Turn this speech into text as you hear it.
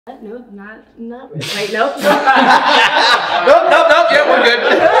Nope, not wait, nope. Nope, yeah, we're good.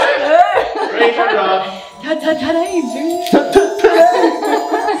 Ready, turn it off.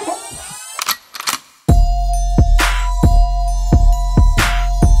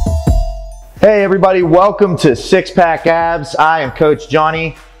 Hey everybody, welcome to Six Pack Abs. I am Coach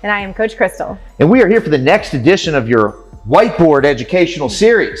Johnny. And I am Coach Crystal. And we are here for the next edition of your Whiteboard educational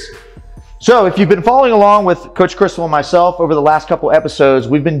series. So if you've been following along with Coach Crystal and myself over the last couple episodes,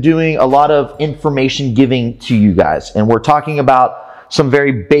 we've been doing a lot of information giving to you guys. And we're talking about some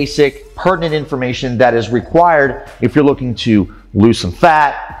very basic, pertinent information that is required if you're looking to lose some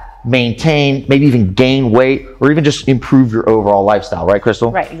fat, maintain, maybe even gain weight, or even just improve your overall lifestyle, right,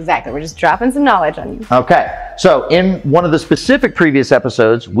 Crystal? Right, exactly. We're just dropping some knowledge on you. Okay, so in one of the specific previous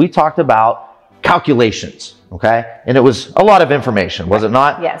episodes, we talked about calculations, okay? And it was a lot of information, was it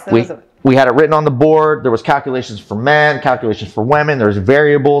not? Yes, we had it written on the board. There was calculations for men, calculations for women, there's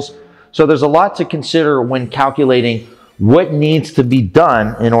variables. So there's a lot to consider when calculating what needs to be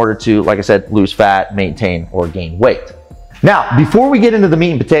done in order to, like I said, lose fat, maintain, or gain weight. Now, before we get into the meat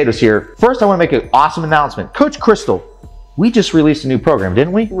and potatoes here, first I want to make an awesome announcement. Coach Crystal, we just released a new program,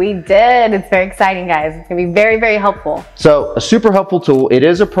 didn't we? We did. It's very exciting, guys. It's going to be very, very helpful. So a super helpful tool. It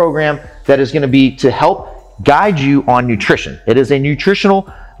is a program that is going to be to help guide you on nutrition. It is a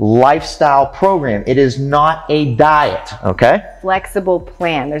nutritional lifestyle program. It is not a diet, okay? Flexible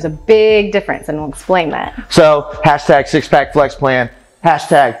plan. There's a big difference, and we'll explain that. So hashtag SixPack Flex Plan,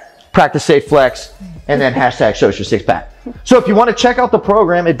 hashtag Practice Safe Flex, and then hashtag Show Us Your Six Pack. So if you want to check out the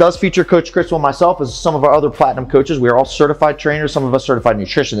program, it does feature Coach Crystal and myself as some of our other platinum coaches. We are all certified trainers, some of us certified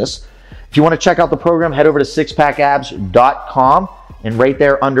nutritionists. If you want to check out the program, head over to SixPackAbs.com, and right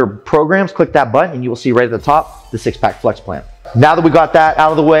there under programs, click that button and you will see right at the top the SixPack Flex Plan. Now that we got that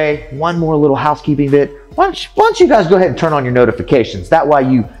out of the way, one more little housekeeping bit. Why don't you guys go ahead and turn on your notifications? That way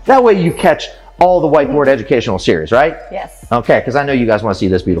you catch all the Whiteboard educational series, right? Yes. Okay, because I know you guys want to see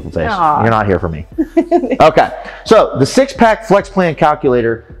this beautiful face. Aww. You're not here for me. Okay, so the SixPack Flex Plan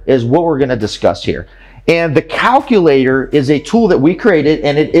calculator is what we're going to discuss here. And the calculator is a tool that we created,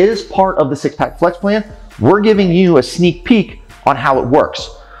 and it is part of the SixPack Flex Plan. We're giving you a sneak peek on how it works.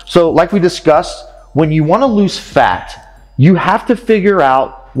 So like we discussed, when you want to lose fat, you have to figure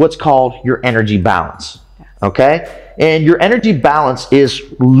out what's called your energy balance, okay? And your energy balance is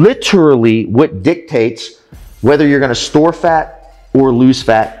literally what dictates whether you're going to store fat or lose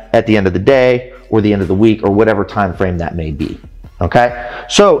fat at the end of the day or the end of the week or whatever time frame that may be, okay?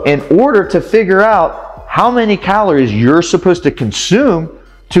 So in order to figure out how many calories you're supposed to consume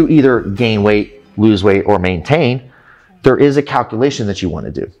to either gain weight, lose weight, or maintain, there is a calculation that you want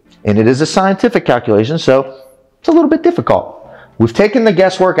to do. And it is a scientific calculation, so it's a little bit difficult. We've taken the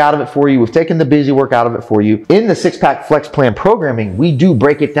guesswork out of it for you. We've taken the busy work out of it for you. In the SixPack Flex Plan programming, we do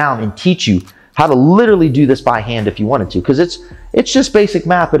break it down and teach you how to literally do this by hand if you wanted to, because it's just basic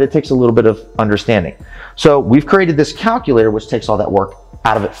math, but it takes a little bit of understanding. So we've created this calculator which takes all that work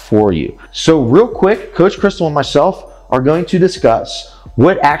out of it for you. So real quick, Coach Crystal and myself are going to discuss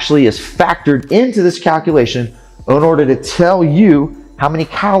what actually is factored into this calculation in order to tell you how many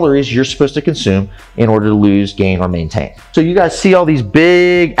calories you're supposed to consume in order to lose, gain, or maintain. So you guys see all these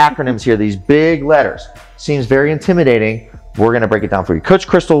big acronyms here, these big letters. Seems very intimidating. We're gonna break it down for you. Coach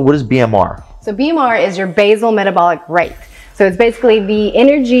Crystal, what is BMR? So BMR is your basal metabolic rate. So it's basically the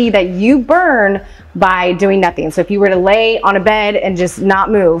energy that you burn by doing nothing. So if you were to lay on a bed and just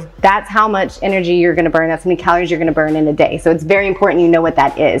not move, that's how much energy you're gonna burn. That's how many calories you're gonna burn in a day. So it's very important you know what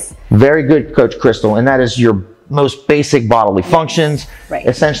that is. Very good, Coach Crystal. And that is your most basic bodily functions, right.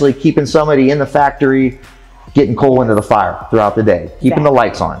 Essentially keeping somebody in the factory, getting coal into the fire throughout the day, keeping the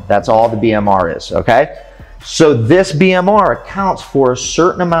lights on. That's all the BMR is, okay? So this BMR accounts for a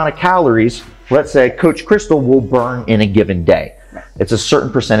certain amount of calories, let's say Coach Crystal will burn in a given day. Right. It's a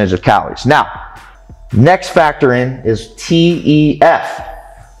certain percentage of calories. Now, next factor in is TEF,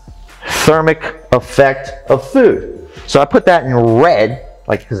 thermic effect of food. So I put that in red,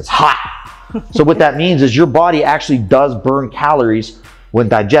 like because it's hot. So what that means is your body actually does burn calories when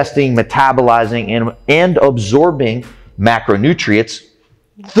digesting, metabolizing, and absorbing macronutrients,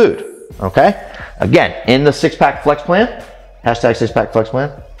 food, okay? Again, in the SixPack Flex Plan, hashtag SixPack Flex Plan,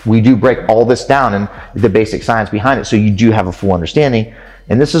 we do break all this down and the basic science behind it so you do have a full understanding.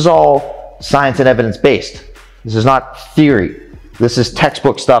 And this is all science and evidence based. This is not theory. This is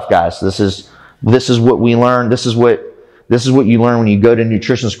textbook stuff, guys. This is what we learn. This is what you learn when you go to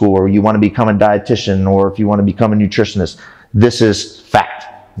nutrition school or you want to become a dietitian or if you want to become a nutritionist. This is fact,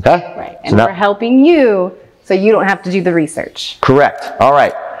 okay? Right, and so we're helping you so you don't have to do the research. Correct, all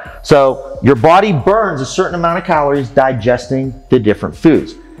right. So your body burns a certain amount of calories digesting the different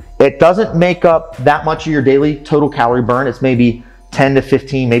foods. It doesn't make up that much of your daily total calorie burn. It's maybe 10 to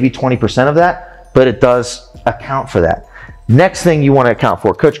 15, maybe 20% of that, but it does account for that. Next thing you want to account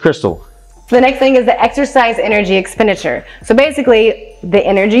for, Coach Crystal. The next thing is the exercise energy expenditure. So basically, the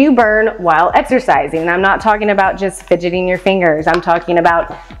energy you burn while exercising. And I'm not talking about just fidgeting your fingers. I'm talking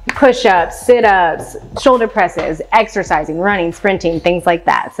about push-ups, sit-ups, shoulder presses, exercising, running, sprinting, things like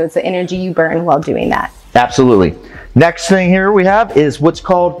that. So it's the energy you burn while doing that. Absolutely. Next thing here we have is what's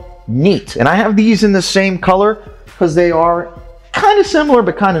called NEAT. And I have these in the same color because they are kind of similar,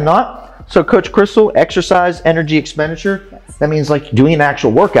 but kind of not. So Coach Crystal, exercise energy expenditure. Yes. That means like doing an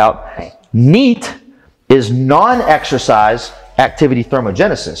actual workout. Right. NEAT is non-exercise activity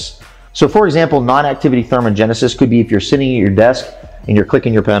thermogenesis. So for example, non-activity thermogenesis could be if you're sitting at your desk and you're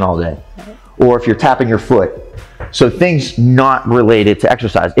clicking your pen all day, or if you're tapping your foot. So things not related to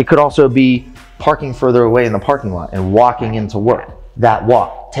exercise. It could also be parking further away in the parking lot and walking into work. That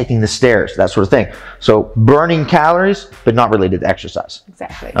walk, taking the stairs, that sort of thing. So burning calories, but not related to exercise.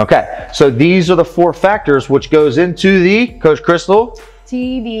 Exactly. Okay, so these are the 4 factors which goes into the, Coach Crystal?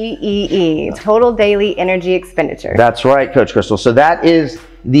 TDEE, total daily energy expenditure. That's right, Coach Crystal. So that is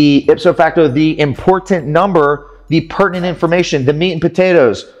the ipso facto, the important number, the pertinent information, the meat and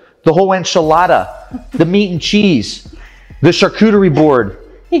potatoes, the whole enchilada, the meat and cheese, the charcuterie board.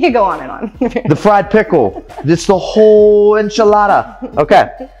 You could go on and on. The fried pickle. It's the whole enchilada.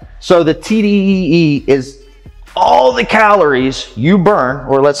 Okay, so the TDEE is all the calories you burn,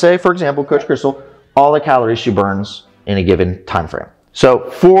 or let's say, for example, Coach Crystal, all the calories she burns in a given time frame. So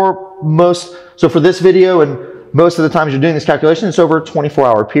for this video and most of the times you're doing this calculation, it's over a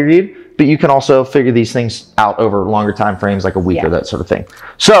 24-hour period, but you can also figure these things out over longer time frames, like a week or that sort of thing.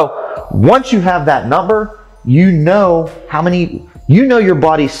 So once you have that number, you know your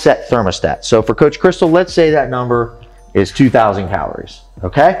body's set thermostat. So for Coach Crystal, let's say that number is 2,000 calories,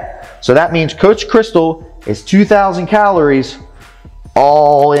 okay? So that means Coach Crystal is 2,000 calories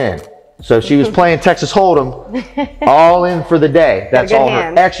all in. So she was playing Texas Hold'em, all in for the day. That's all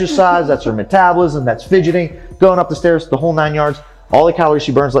her exercise, that's her metabolism, that's fidgeting, going up the stairs, the whole 9 yards. All the calories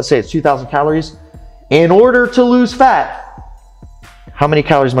she burns, let's say it's 2,000 calories. In order to lose fat, how many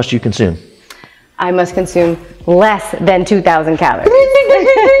calories must you consume? I must consume less than 2,000 calories.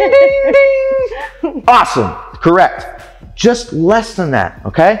 Awesome, correct. Just less than that,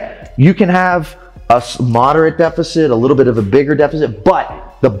 okay? You can have a moderate deficit, a little bit of a bigger deficit, but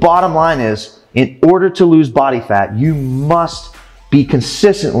the bottom line is, in order to lose body fat, you must be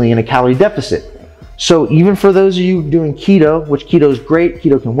consistently in a calorie deficit. So even for those of you doing keto, which keto is great,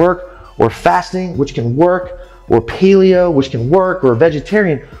 keto can work, or fasting, which can work, or paleo, which can work, or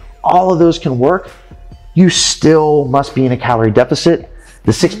vegetarian, all of those can work. You still must be in a calorie deficit.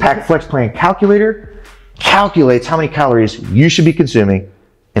 The SixPack Flex Plan calculator calculates how many calories you should be consuming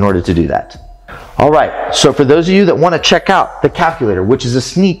in order to do that. All right, so for those of you that want to check out the calculator, which is a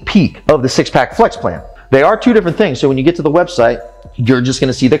sneak peek of the SixPack Flex Plan, they are 2 different things. So when you get to the website, you're just going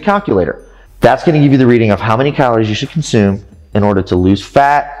to see the calculator. That's going to give you the reading of how many calories you should consume in order to lose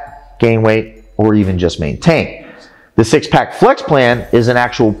fat, gain weight, or even just maintain. The SixPack Flex Plan is an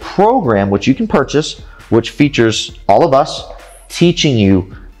actual program which you can purchase, which features all of us teaching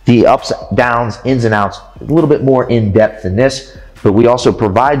you the ups, downs, ins and outs, a little bit more in depth than this, but we also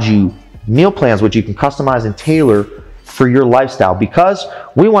provide you meal plans which you can customize and tailor for your lifestyle, because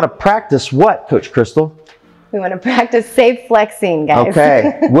we want to practice what, Coach Crystal? We want to practice safe flexing, guys.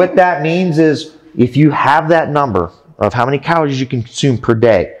 Okay, what that means is if you have that number of how many calories you can consume per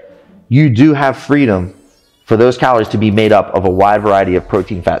day, you do have freedom for those calories to be made up of a wide variety of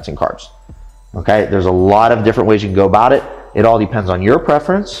protein, fats, and carbs. Okay, there's a lot of different ways you can go about it. It all depends on your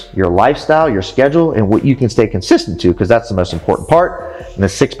preference, your lifestyle, your schedule, and what you can stay consistent to, because that's the most important part. And the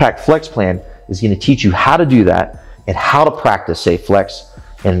SixPack Flex Plan is going to teach you how to do that and how to practice safe flex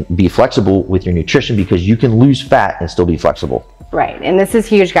and be flexible with your nutrition, because you can lose fat and still be flexible. Right, and this is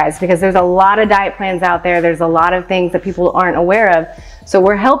huge, guys, because there's a lot of diet plans out there. There's a lot of things that people aren't aware of. So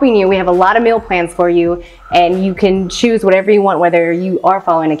we're helping you. We have a lot of meal plans for you, and you can choose whatever you want, whether you are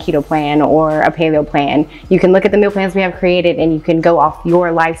following a keto plan or a paleo plan. You can look at the meal plans we have created, and you can go off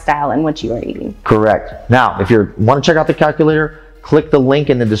your lifestyle and what you are eating. Correct. Now, if you want to check out the calculator, click the link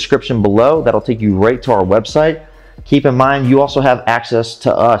in the description below. That'll take you right to our website. Keep in mind, you also have access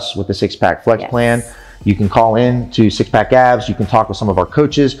to us with the SixPack Flex Plan. You can call in to SixPack Abs. You can talk with some of our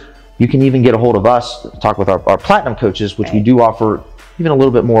coaches. You can even get a hold of us, talk with our platinum coaches, which we do offer even a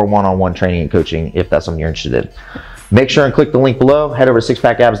little bit more one-on-one training and coaching if that's something you're interested in. Make sure and click the link below. Head over to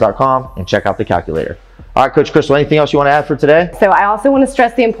SixPackAbs.com and check out the calculator. All right, Coach Crystal, anything else you want to add for today? So I also want to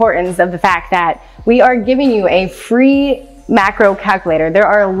stress the importance of the fact that we are giving you a free macro calculator. There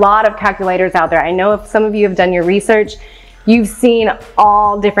are a lot of calculators out there. I know if some of you have done your research, you've seen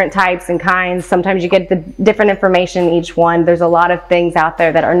all different types and kinds. Sometimes you get the different information in each one. There's a lot of things out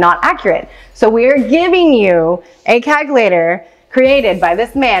there that are not accurate. So we're giving you a calculator created by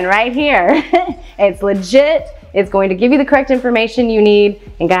this man right here. It's legit. It's going to give you the correct information you need.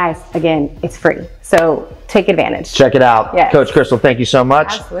 And guys, again, it's free. So take advantage. Check it out. Yes. Coach Crystal, thank you so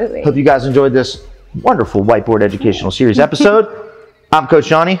much. Absolutely. Hope you guys enjoyed this wonderful Whiteboard Educational Series episode. I'm Coach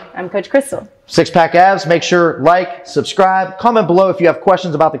Johnny. I'm Coach Crystal. SixPack Abs, make sure like, subscribe, comment below if you have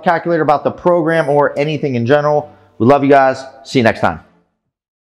questions about the calculator, about the program, or anything in general. We love you guys. See you next time.